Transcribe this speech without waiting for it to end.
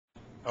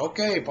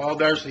Okay, Paul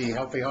Darcy,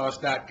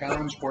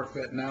 healthyhouse.com,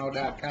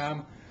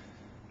 sportfitnow.com.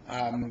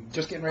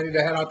 Just getting ready to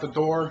head out the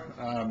door.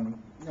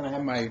 I'm gonna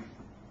have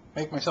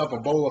make myself a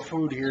bowl of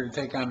food here to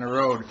take on the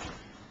road.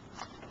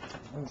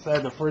 Inside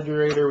the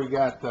refrigerator, we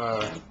got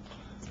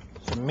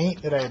some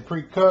meat that I had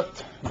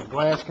pre-cooked in a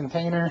glass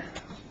container.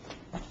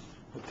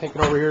 We'll take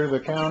it over here to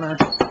the counter.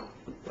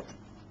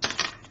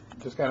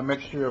 Just got a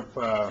mixture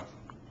of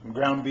some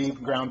ground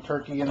beef, ground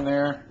turkey in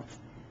there.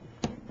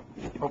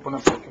 Open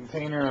up the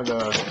container of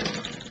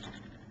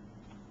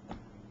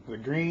the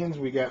greens.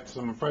 We got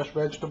some fresh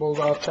vegetables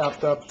all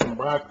chopped up, some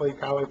broccoli,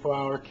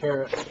 cauliflower,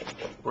 carrots,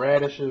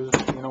 radishes,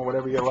 you know,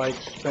 whatever you like,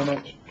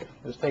 spinach.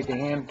 Just take a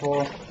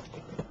handful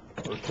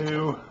or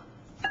two,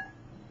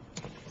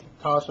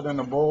 toss it in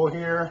a bowl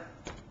here.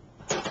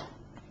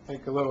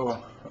 Take a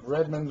little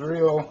Redmond's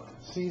Real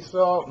sea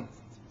salt,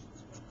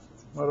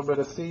 a little bit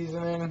of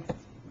seasoning,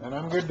 and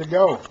I'm good to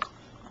go.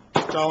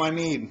 That's all I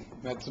need.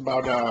 That's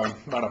about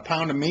a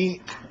pound of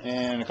meat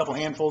and a couple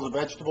handfuls of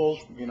vegetables.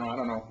 You know, I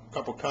don't know, a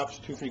couple cups,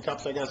 2-3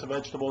 cups, I guess, of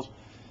vegetables,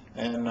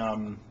 and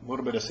a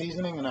little bit of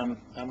seasoning, and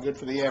I'm good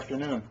for the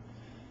afternoon.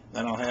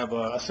 Then I'll have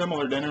a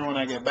similar dinner when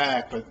I get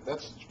back. But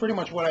that's pretty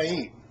much what I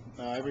eat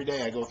every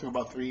day. I go through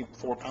about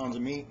 3-4 pounds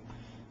of meat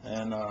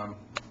and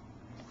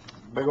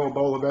big old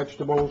bowl of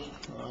vegetables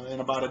in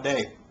about a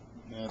day.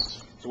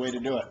 That's the way to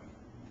do it.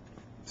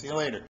 See you later.